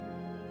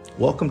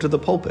Welcome to The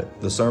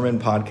Pulpit, the sermon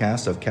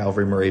podcast of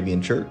Calvary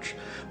Moravian Church.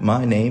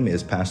 My name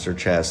is Pastor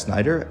Chaz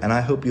Snyder, and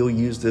I hope you'll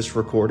use this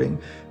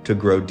recording to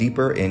grow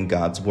deeper in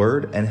God's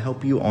Word and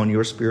help you on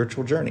your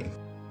spiritual journey.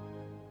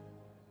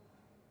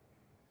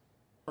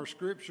 Our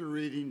scripture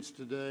readings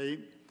today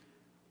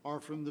are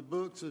from the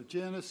books of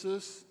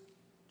Genesis,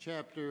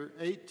 chapter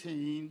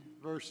 18,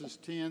 verses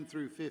 10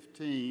 through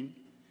 15,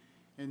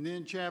 and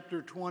then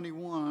chapter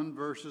 21,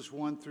 verses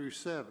 1 through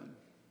 7.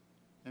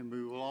 And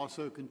we will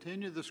also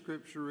continue the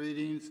scripture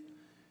readings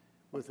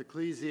with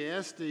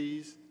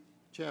Ecclesiastes,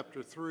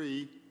 chapter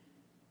 3,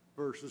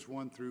 verses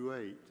 1 through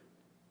 8.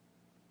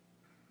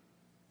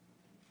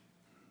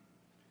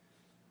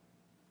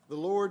 The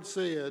Lord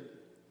said,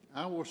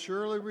 I will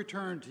surely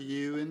return to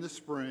you in the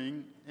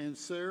spring, and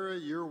Sarah,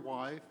 your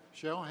wife,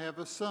 shall have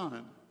a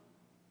son.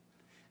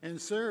 And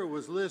Sarah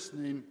was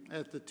listening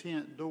at the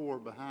tent door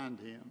behind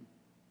him.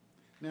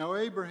 Now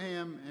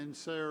Abraham and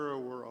Sarah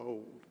were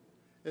old,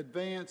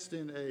 advanced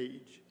in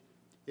age.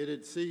 It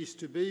had ceased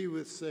to be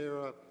with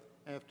Sarah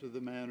after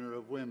the manner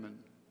of women.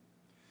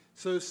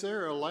 So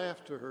Sarah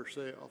laughed to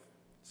herself,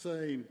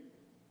 saying,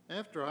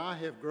 After I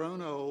have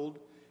grown old,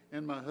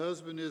 and my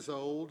husband is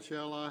old,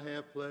 shall I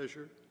have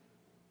pleasure?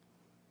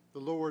 The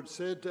Lord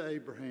said to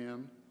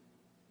Abraham,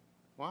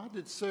 Why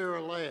did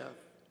Sarah laugh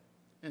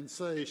and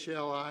say,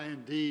 Shall I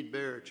indeed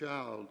bear a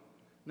child,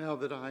 now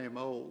that I am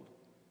old?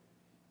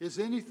 Is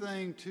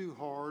anything too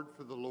hard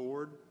for the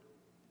Lord?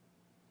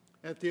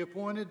 At the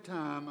appointed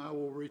time I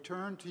will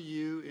return to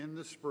you in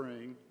the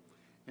spring,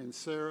 and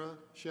Sarah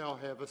shall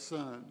have a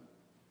son.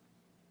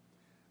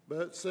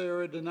 But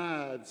Sarah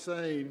denied,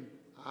 saying,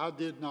 I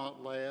did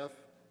not laugh,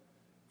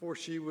 for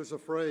she was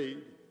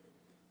afraid.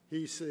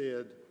 He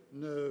said,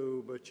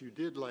 No, but you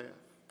did laugh.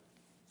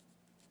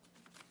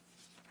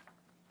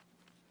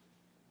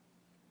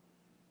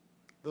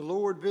 The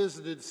Lord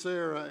visited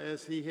Sarah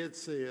as he had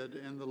said,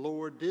 and the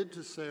Lord did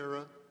to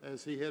Sarah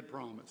as he had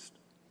promised.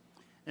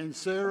 And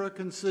Sarah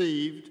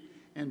conceived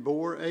and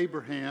bore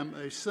Abraham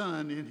a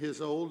son in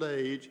his old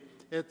age,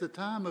 at the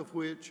time of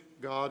which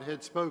God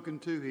had spoken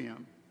to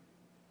him.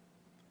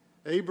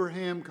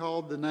 Abraham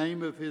called the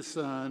name of his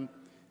son,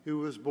 who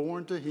was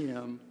born to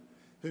him,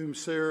 whom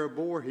Sarah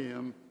bore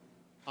him,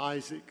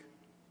 Isaac.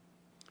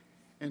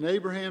 And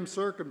Abraham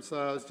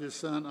circumcised his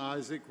son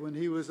Isaac when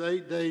he was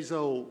 8 days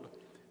old,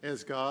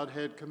 as God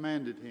had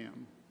commanded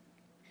him.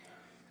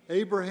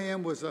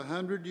 Abraham was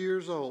 100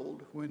 years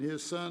old when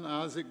his son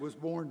Isaac was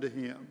born to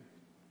him.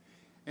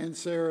 And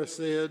Sarah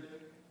said,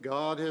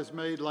 God has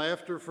made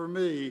laughter for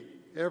me.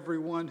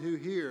 Everyone who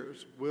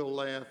hears will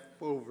laugh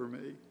over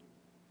me.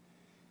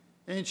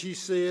 And she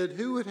said,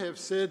 Who would have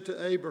said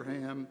to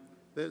Abraham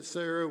that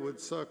Sarah would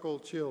suckle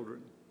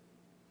children?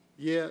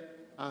 Yet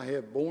I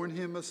have borne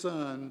him a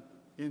son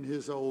in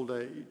his old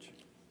age.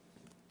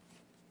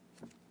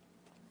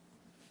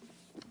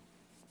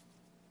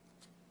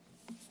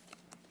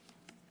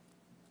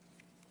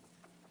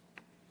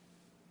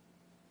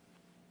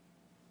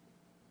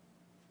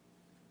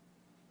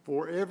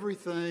 For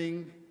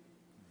everything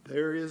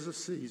there is a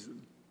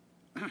season,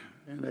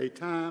 and a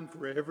time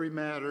for every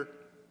matter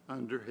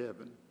under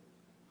heaven.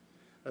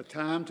 A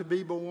time to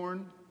be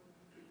born,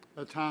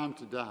 a time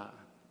to die.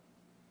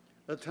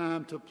 A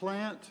time to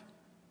plant,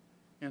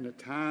 and a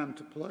time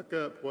to pluck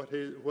up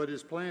what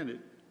is planted.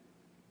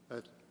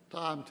 A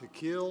time to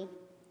kill,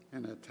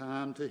 and a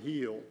time to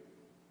heal.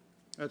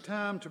 A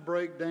time to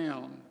break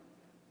down,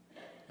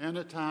 and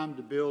a time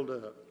to build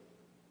up.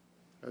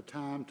 A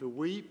time to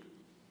weep,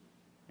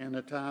 and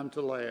a time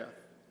to laugh,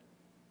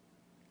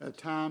 a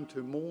time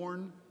to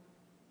mourn,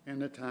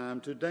 and a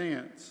time to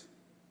dance,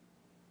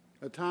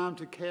 a time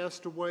to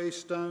cast away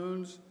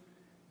stones,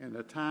 and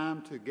a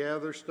time to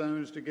gather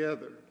stones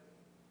together,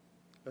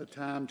 a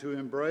time to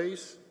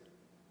embrace,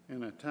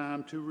 and a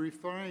time to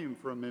refrain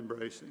from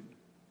embracing,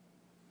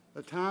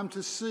 a time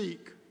to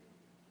seek,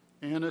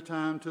 and a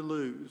time to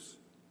lose,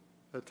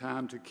 a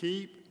time to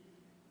keep,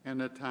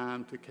 and a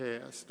time to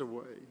cast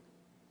away.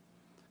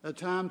 A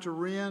time to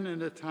rend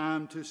and a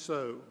time to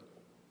sow,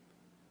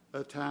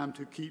 a time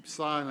to keep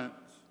silent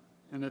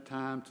and a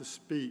time to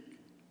speak,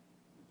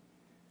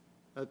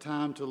 a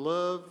time to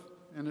love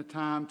and a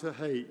time to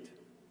hate,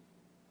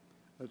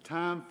 a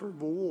time for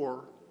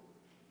war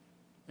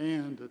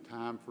and a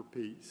time for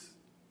peace.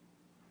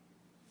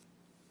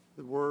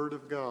 The word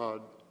of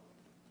God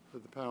for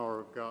the power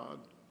of God.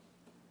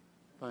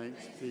 Thanks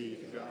be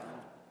to God.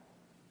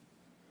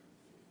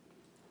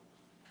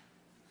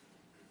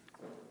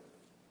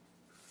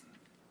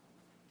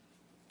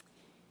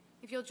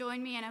 If you'll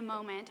join me in a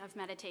moment of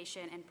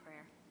meditation and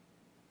prayer.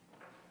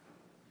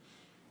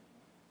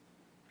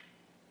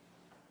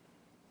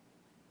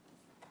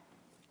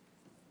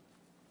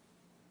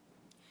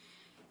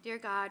 Dear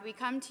God, we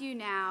come to you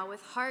now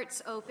with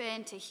hearts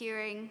open to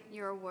hearing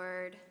your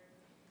word,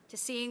 to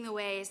seeing the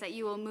ways that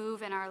you will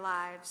move in our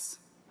lives.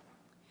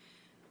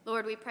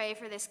 Lord, we pray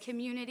for this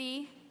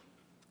community,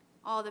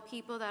 all the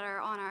people that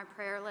are on our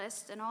prayer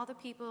list, and all the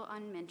people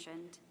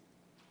unmentioned.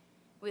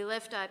 We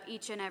lift up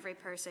each and every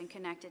person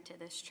connected to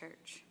this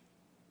church.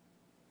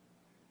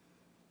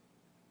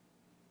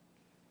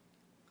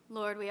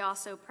 Lord, we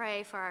also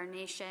pray for our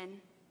nation,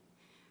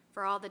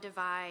 for all the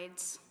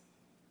divides,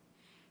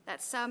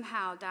 that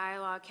somehow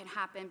dialogue can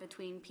happen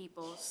between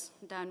peoples,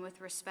 done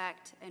with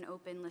respect and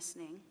open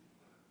listening.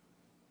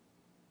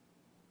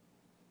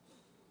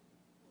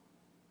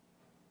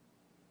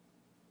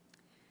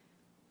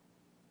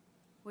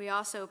 We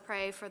also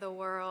pray for the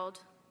world,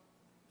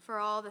 for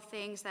all the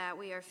things that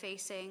we are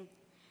facing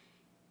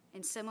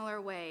in similar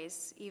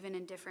ways, even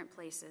in different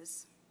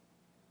places.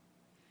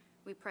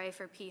 We pray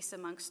for peace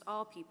amongst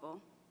all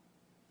people.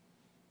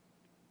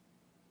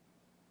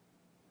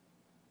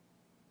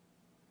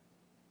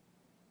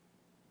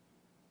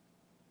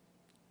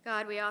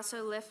 God, we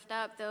also lift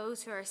up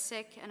those who are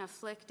sick and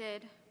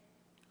afflicted,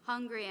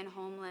 hungry and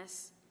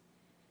homeless,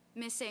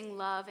 missing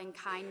love and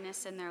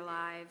kindness in their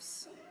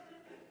lives,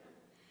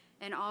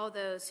 and all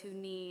those who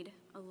need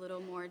a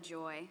little more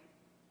joy.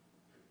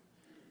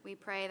 We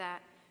pray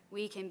that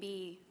we can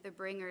be the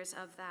bringers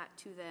of that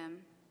to them,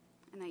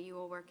 and that you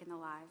will work in the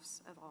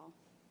lives of all.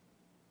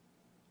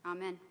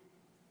 Amen.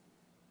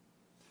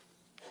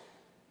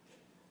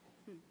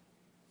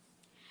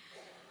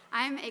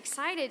 I'm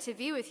excited to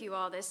be with you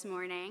all this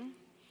morning,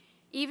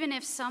 even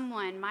if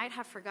someone might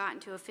have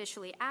forgotten to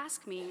officially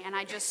ask me and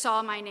I just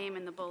saw my name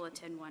in the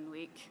bulletin one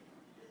week.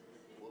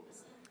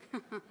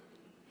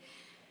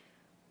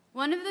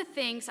 One of the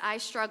things I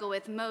struggle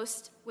with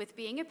most with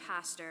being a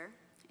pastor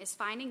is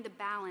finding the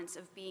balance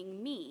of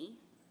being me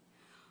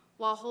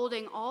while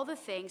holding all the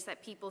things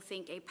that people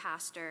think a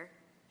pastor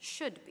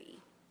should be.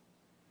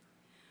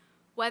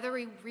 Whether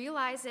we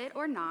realize it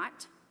or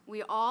not,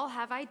 we all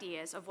have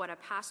ideas of what a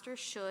pastor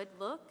should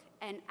look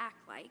and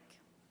act like.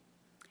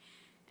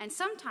 And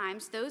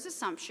sometimes those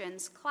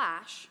assumptions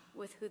clash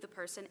with who the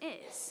person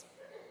is.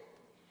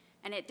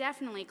 And it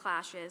definitely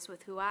clashes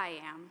with who I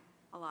am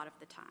a lot of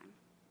the time.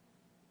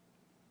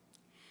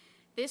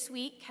 This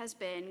week has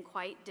been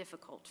quite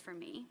difficult for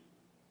me.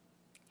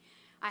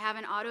 I have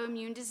an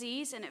autoimmune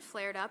disease and it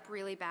flared up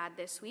really bad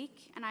this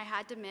week, and I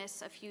had to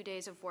miss a few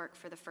days of work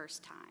for the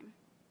first time.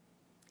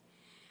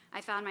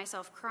 I found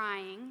myself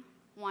crying,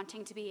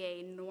 wanting to be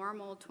a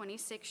normal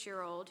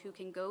 26-year-old who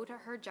can go to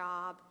her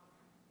job,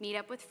 meet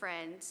up with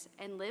friends,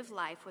 and live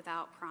life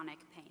without chronic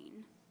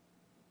pain.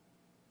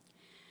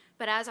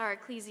 But as our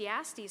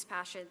Ecclesiastes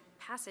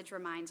passage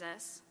reminds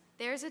us,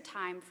 there's a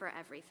time for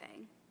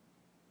everything.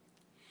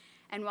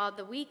 And while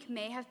the week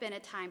may have been a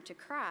time to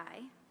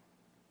cry,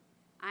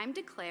 I'm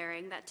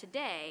declaring that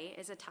today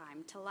is a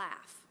time to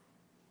laugh.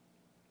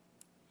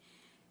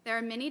 There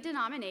are many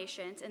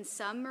denominations and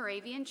some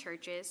Moravian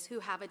churches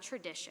who have a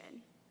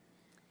tradition.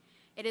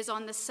 It is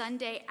on the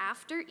Sunday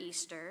after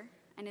Easter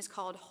and is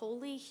called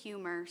Holy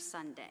Humor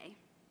Sunday.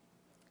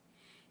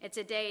 It's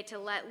a day to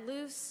let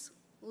loose,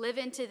 live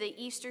into the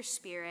Easter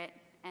spirit,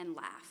 and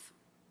laugh.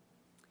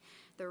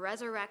 The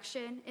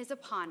resurrection is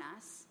upon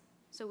us,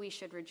 so we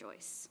should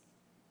rejoice.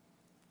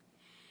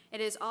 It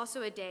is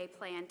also a day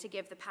planned to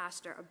give the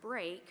pastor a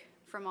break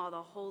from all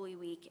the Holy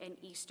Week and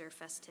Easter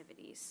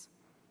festivities.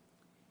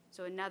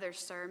 So another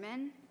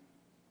sermon,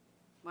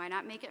 why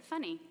not make it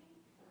funny?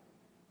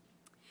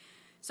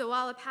 So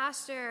while a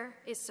pastor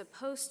is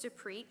supposed to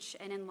preach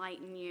and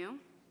enlighten you,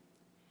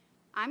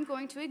 I'm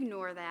going to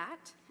ignore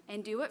that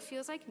and do what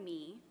feels like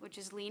me, which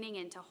is leaning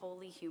into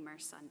Holy Humor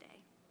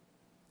Sunday.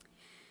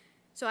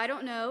 So I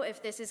don't know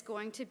if this is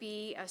going to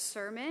be a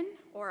sermon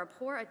or a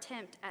poor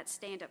attempt at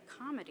stand-up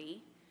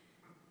comedy,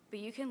 but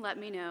you can let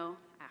me know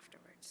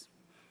afterwards.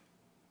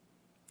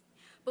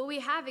 But we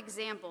have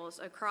examples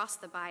across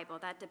the Bible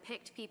that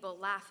depict people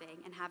laughing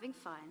and having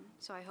fun,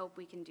 so I hope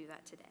we can do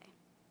that today.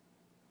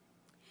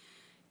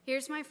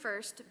 Here's my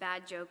first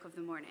bad joke of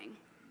the morning,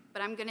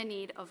 but I'm gonna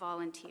need a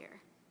volunteer.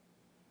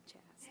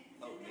 Chaz.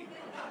 Oh, me?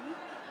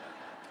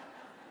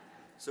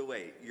 So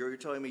wait, you're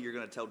telling me you're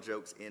gonna tell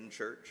jokes in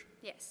church?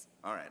 Yes.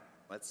 All right,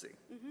 let's see.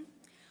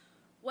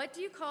 What do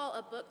you call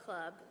a book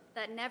club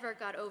that never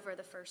got over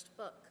the first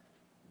book?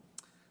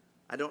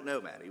 I don't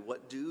know, Maddie.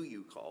 What do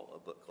you call a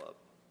book club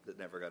that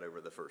never got over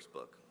the first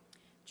book?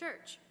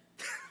 Church.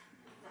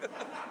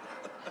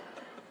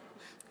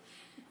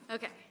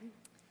 Okay,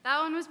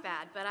 that one was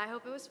bad, but I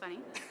hope it was funny,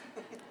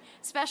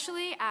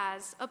 especially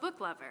as a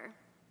book lover.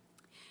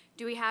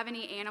 Do we have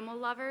any animal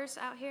lovers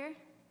out here?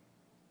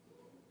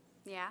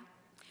 Yeah?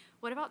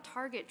 What about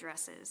Target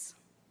dresses?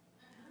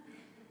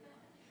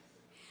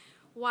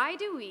 Why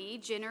do we,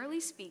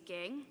 generally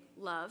speaking,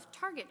 love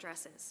Target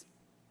dresses?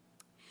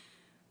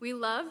 We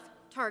love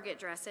Target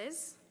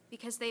dresses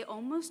because they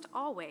almost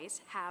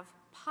always have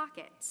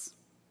pockets.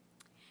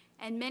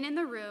 And men in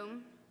the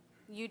room,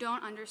 you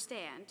don't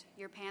understand.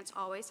 Your pants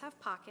always have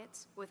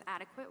pockets with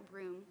adequate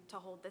room to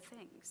hold the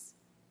things.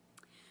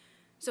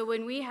 So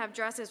when we have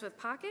dresses with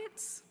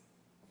pockets,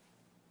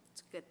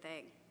 it's a good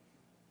thing.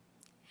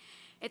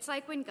 It's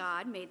like when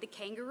God made the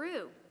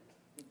kangaroo.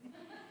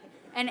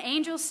 An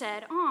angel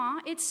said,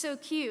 "Aw, it's so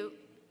cute."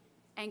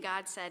 And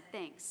God said,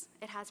 "Thanks,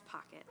 it has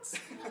pockets."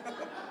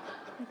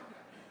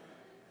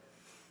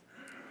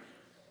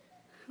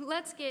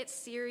 Let's get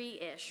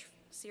serious-ish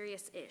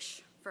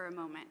for a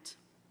moment.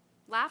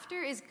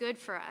 Laughter is good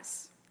for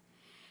us.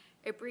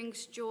 It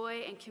brings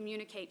joy and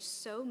communicates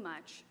so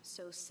much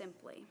so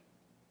simply.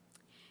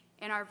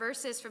 In our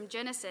verses from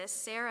Genesis,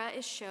 Sarah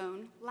is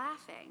shown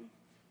laughing.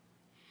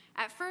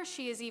 At first,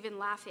 she is even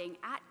laughing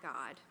at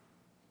God.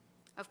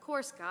 Of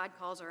course, God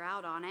calls her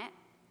out on it,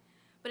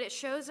 but it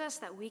shows us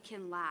that we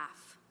can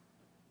laugh.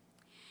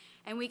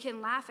 And we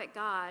can laugh at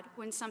God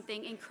when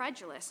something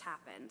incredulous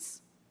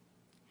happens.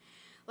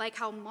 Like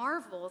how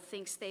Marvel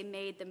thinks they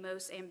made the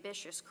most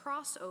ambitious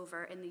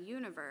crossover in the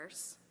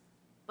universe,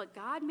 but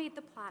God made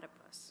the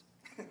platypus.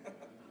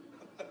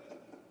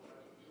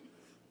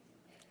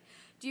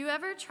 Do you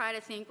ever try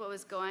to think what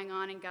was going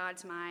on in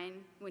God's mind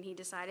when he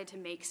decided to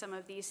make some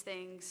of these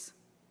things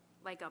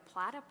like a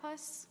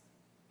platypus?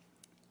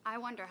 I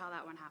wonder how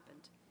that one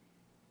happened.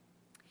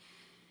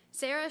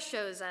 Sarah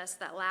shows us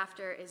that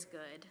laughter is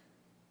good.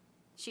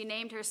 She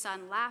named her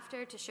son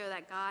Laughter to show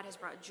that God has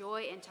brought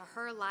joy into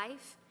her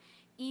life,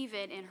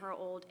 even in her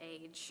old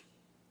age.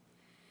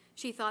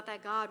 She thought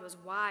that God was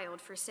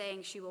wild for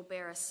saying she will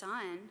bear a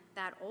son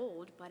that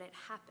old, but it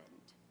happened.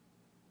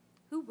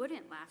 Who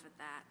wouldn't laugh at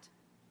that?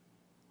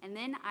 And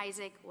then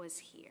Isaac was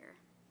here.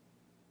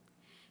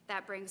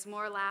 That brings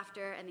more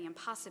laughter, and the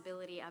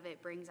impossibility of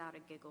it brings out a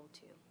giggle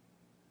too.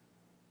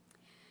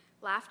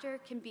 Laughter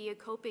can be a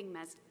coping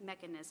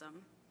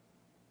mechanism.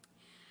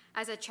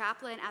 As a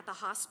chaplain at the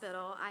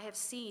hospital, I have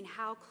seen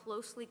how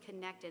closely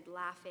connected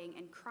laughing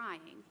and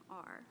crying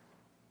are.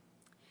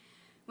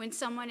 When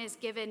someone is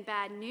given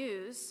bad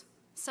news,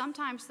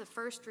 sometimes the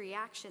first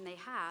reaction they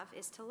have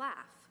is to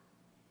laugh.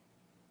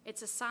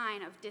 It's a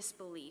sign of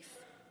disbelief.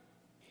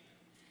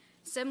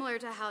 Similar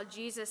to how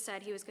Jesus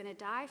said he was going to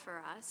die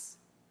for us,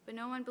 but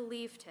no one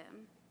believed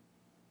him.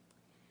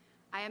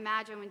 I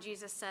imagine when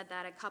Jesus said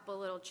that, a couple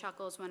little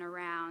chuckles went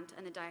around,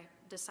 and the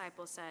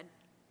disciples said,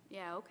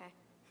 "Yeah, okay."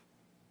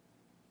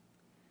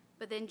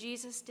 But then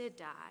Jesus did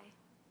die,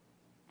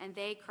 and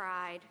they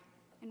cried,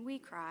 and we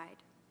cried.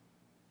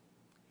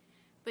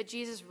 But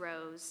Jesus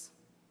rose.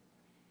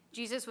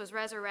 Jesus was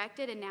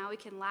resurrected, and now we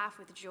can laugh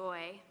with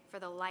joy for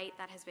the light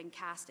that has been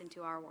cast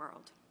into our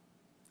world.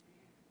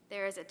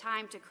 There is a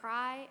time to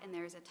cry, and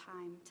there is a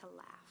time to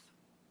laugh.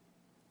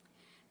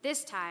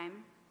 This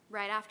time,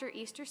 right after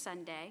Easter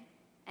Sunday,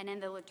 and in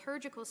the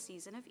liturgical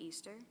season of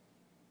Easter,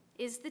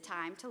 is the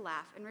time to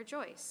laugh and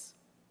rejoice.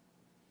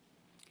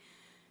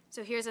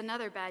 So here's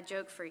another bad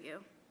joke for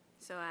you.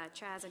 So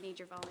Chaz, I need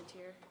your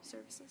volunteer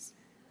services.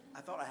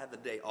 I thought I had the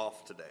day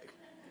off today.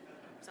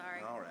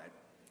 Sorry. All right.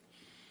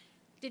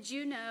 Did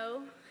you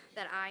know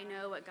that I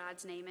know what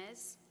God's name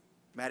is?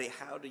 Maddie,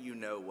 how do you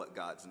know what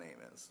God's name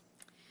is?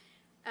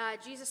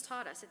 Jesus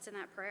taught us. It's in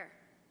that prayer.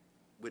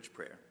 Which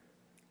prayer?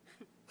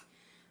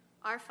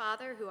 Our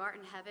Father, who art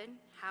in heaven,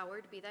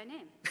 hallowed be thy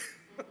name.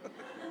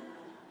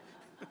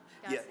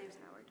 God's name's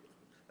Howard.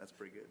 That's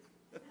pretty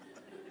good.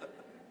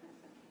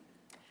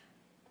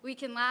 We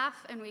can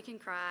laugh and we can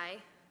cry.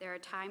 There are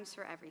times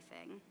for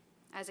everything,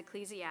 as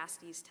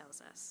Ecclesiastes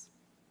tells us.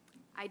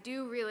 I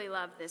do really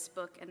love this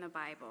book in the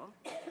Bible.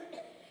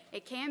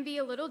 It can be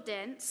a little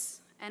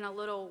dense and a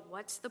little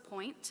what's the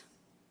point,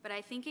 but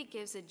I think it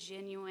gives a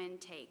genuine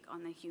take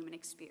on the human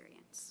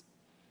experience.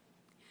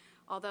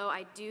 Although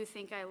I do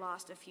think I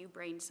lost a few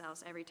brain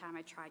cells every time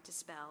I tried to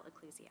spell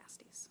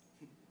Ecclesiastes.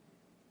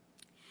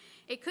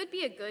 It could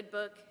be a good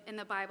book in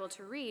the Bible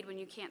to read when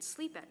you can't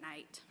sleep at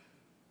night.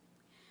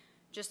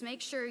 Just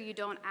make sure you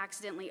don't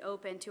accidentally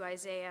open to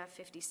Isaiah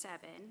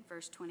 57,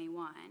 verse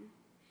 21,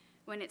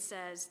 when it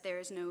says, "There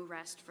is no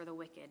rest for the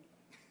wicked."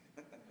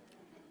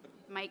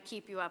 Might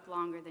keep you up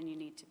longer than you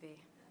need to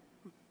be.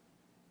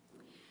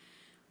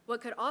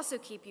 What could also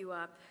keep you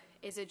up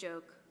is a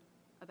joke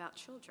about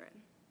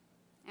children.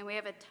 And we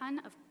have a ton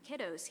of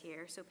kiddos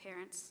here, so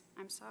parents,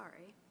 I'm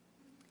sorry.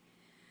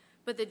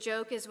 But the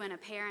joke is when a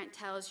parent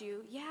tells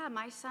you, "Yeah,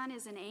 my son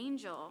is an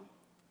angel,"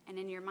 and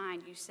in your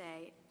mind you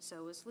say,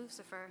 "So was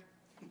Lucifer."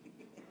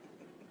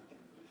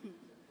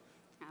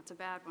 That's a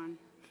bad one.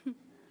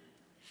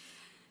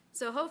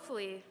 So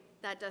hopefully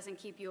that doesn't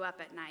keep you up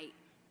at night.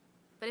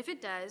 But if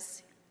it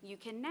does, you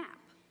can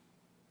nap.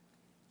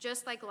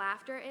 Just like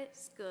laughter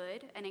is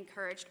good and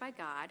encouraged by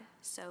God,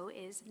 so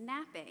is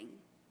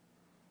napping.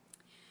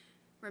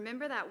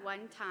 Remember that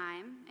one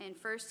time in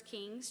 1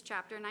 Kings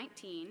chapter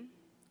 19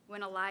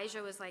 when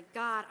Elijah was like,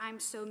 "God, I'm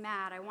so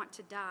mad, I want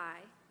to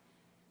die."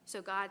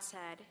 So God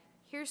said,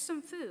 "Here's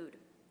some food.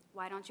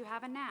 Why don't you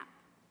have a nap?"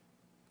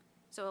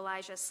 So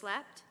Elijah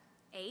slept,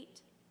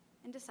 ate,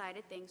 and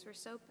decided things were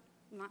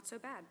not so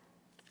bad.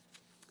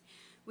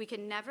 We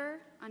can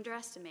never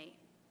underestimate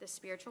the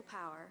spiritual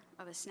power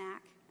of a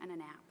snack and a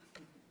nap.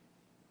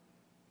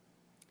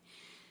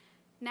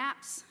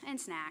 Naps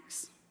and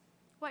snacks.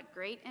 What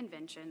great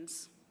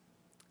inventions.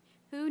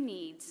 Who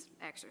needs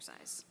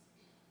exercise?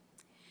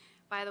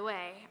 By the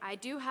way, I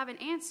do have an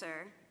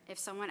answer if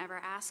someone ever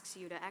asks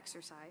you to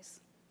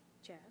exercise.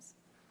 Chaz?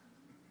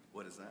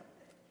 What is that?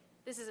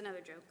 This is another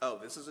joke. Oh,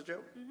 this is a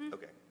joke? Mm-hmm.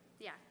 Okay.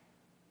 Yeah.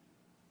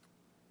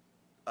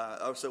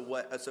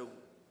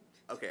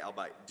 Okay, I'll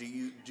bite. Do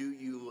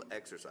you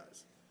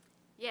exercise?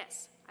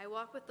 Yes, I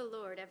walk with the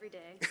Lord every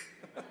day.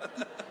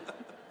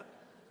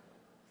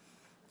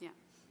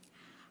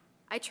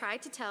 I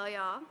tried to tell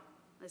y'all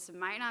this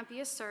might not be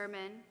a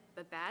sermon,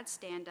 but bad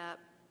stand-up,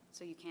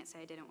 so you can't say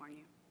I didn't warn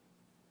you.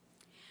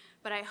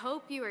 But I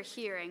hope you are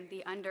hearing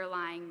the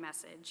underlying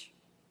message.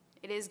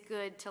 It is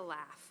good to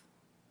laugh.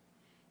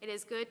 It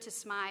is good to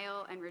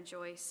smile and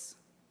rejoice.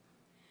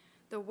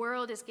 The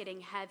world is getting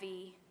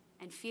heavy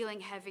and feeling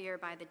heavier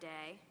by the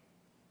day,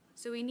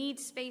 so we need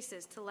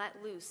spaces to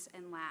let loose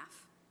and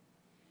laugh.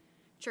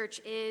 Church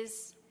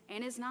is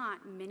and is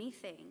not many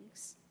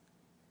things,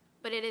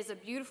 but it is a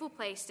beautiful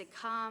place to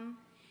come,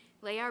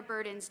 lay our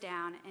burdens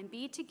down, and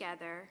be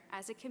together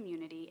as a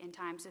community in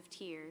times of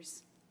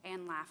tears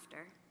and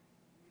laughter.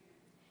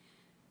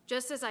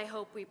 Just as I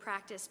hope we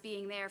practice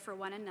being there for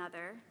one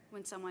another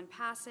when someone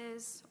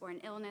passes or an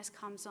illness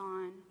comes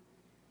on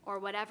or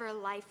whatever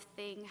life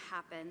thing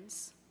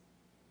happens,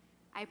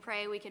 I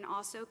pray we can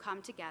also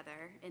come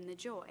together in the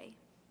joy.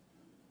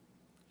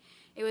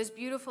 It was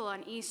beautiful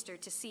on Easter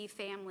to see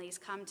families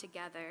come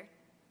together.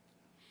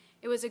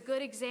 It was a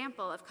good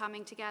example of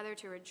coming together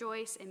to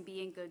rejoice and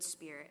be in good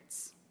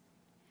spirits.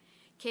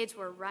 Kids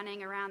were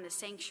running around the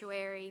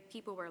sanctuary,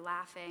 people were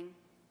laughing,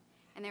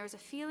 and there was a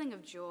feeling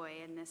of joy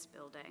in this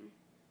building.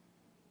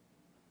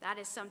 That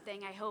is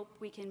something I hope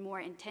we can more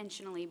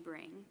intentionally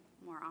bring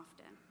more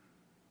often.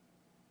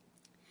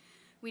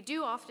 We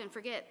do often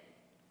forget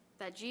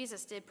that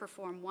Jesus did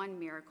perform one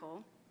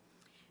miracle,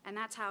 and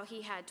that's how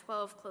he had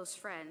 12 close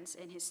friends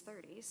in his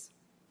 30s.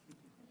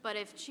 But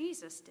if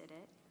Jesus did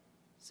it,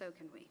 so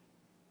can we.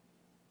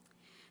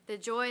 The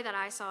joy that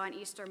I saw on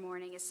Easter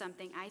morning is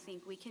something I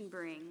think we can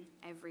bring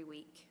every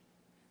week,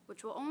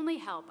 which will only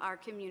help our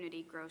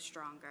community grow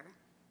stronger.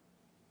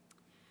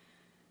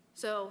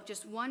 So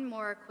just one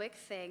more quick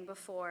thing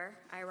before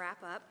I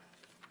wrap up.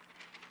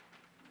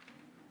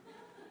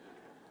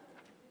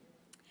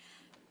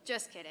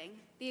 Just kidding.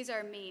 These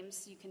are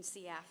memes you can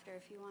see after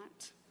if you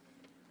want.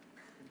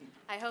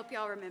 I hope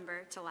y'all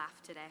remember to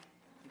laugh today.